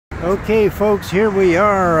Okay, folks, here we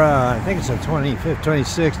are. I think it's the 25th,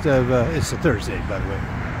 26th of, it's a Thursday, by the way,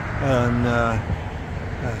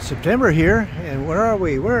 on September here. And where are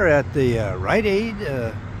we? We're at the Rite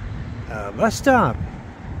bus stop.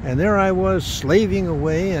 And there I was slaving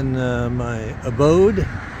away in my abode.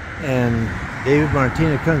 And David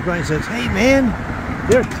Martina comes by and says, "Hey, man,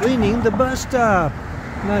 they're cleaning the bus stop."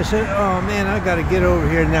 And I said, "Oh, man, I got to get over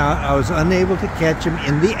here." Now, I was unable to catch him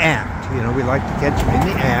in the act. You know, we like to catch him in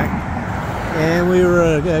the act. And we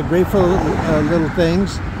were grateful little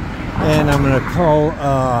things. And I'm going to call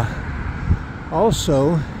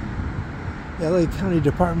also the LA County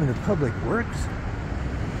Department of Public Works.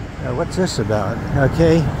 What's this about?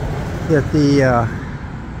 Okay, that the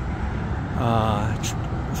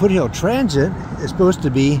Foothill Transit is supposed to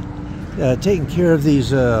be taking care of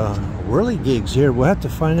these whirly gigs here. We'll have to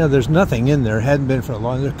find out. There's nothing in there. Hadn't been for a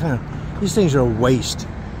long. They're kind of, these things are a waste.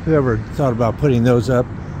 Whoever thought about putting those up.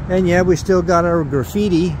 And yeah, we still got our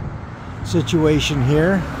graffiti situation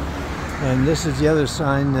here. And this is the other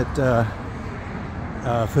sign that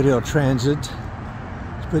Foothill Transit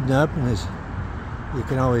is putting up. And you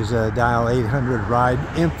can always dial 800 Ride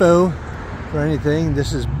info for anything.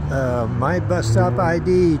 This is my bus stop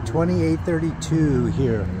ID 2832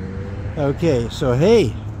 here. Okay, so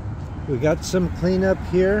hey, we got some cleanup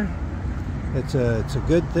here. It's a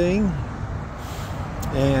good thing.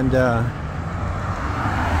 And we're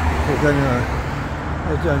gonna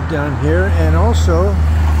down here, and also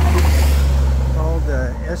called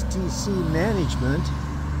STC management.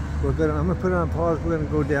 I'm gonna put it on pause. We're gonna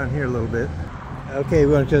go down here a little bit. Okay,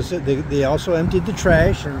 they also emptied the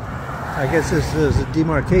trash, and I guess this is a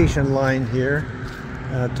demarcation line here.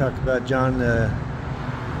 Talked about John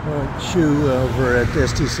Chu over at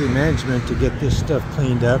STC management to get this stuff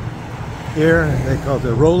cleaned up. Here they call it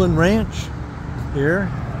the Rolling Ranch. Here.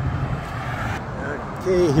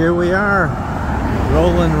 Okay, here we are.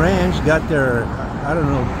 Rolling Ranch got their, I don't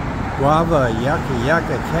know, guava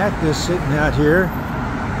yucca cactus sitting out here.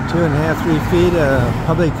 2.5, 3 feet of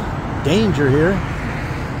public danger here.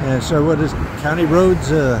 And so what is County Roads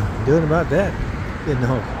doing about that? Getting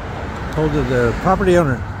hold of the property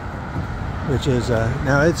owner, which is,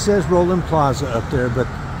 now it says Rolling Plaza up there, but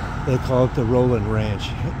they call it the Rolling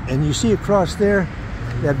Ranch. And you see across there,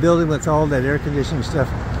 that building with all that air conditioning stuff.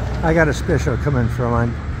 I got a special coming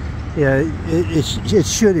from. Yeah, it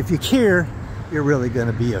should. If you care, you're really going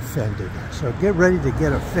to be offended. So get ready to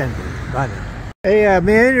get offended. Bye now. Hey,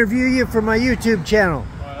 may I interview you for my YouTube channel?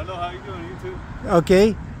 Hello, how you doing, YouTube?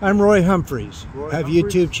 Okay, I'm Roy Humphreys. I have a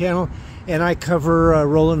YouTube channel, and I cover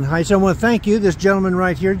Rolling Heights. I want to thank you. This gentleman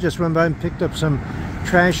right here just went by and picked up some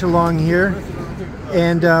trash along here.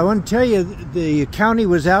 And I want to tell you, the county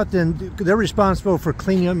was out, and they're responsible for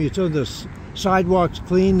cleaning up. You told the sidewalks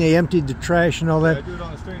clean. They emptied the trash and all that. Yeah, I do it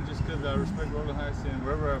on the street just because I respect Rolling Heights and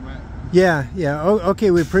wherever I'm at. Yeah, yeah. Oh, okay,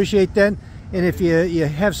 we appreciate that. And if you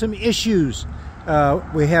have some issues,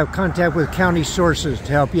 we have contact with county sources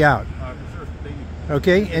to help you out. For sure. Thank you.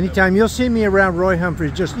 Okay, anytime. You'll see me around Roy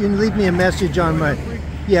Humphreys. Just you can leave me a message on my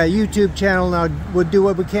YouTube channel, and we'll do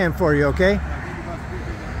what we can for you, okay?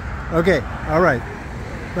 Okay, all right.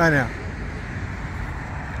 Bye now.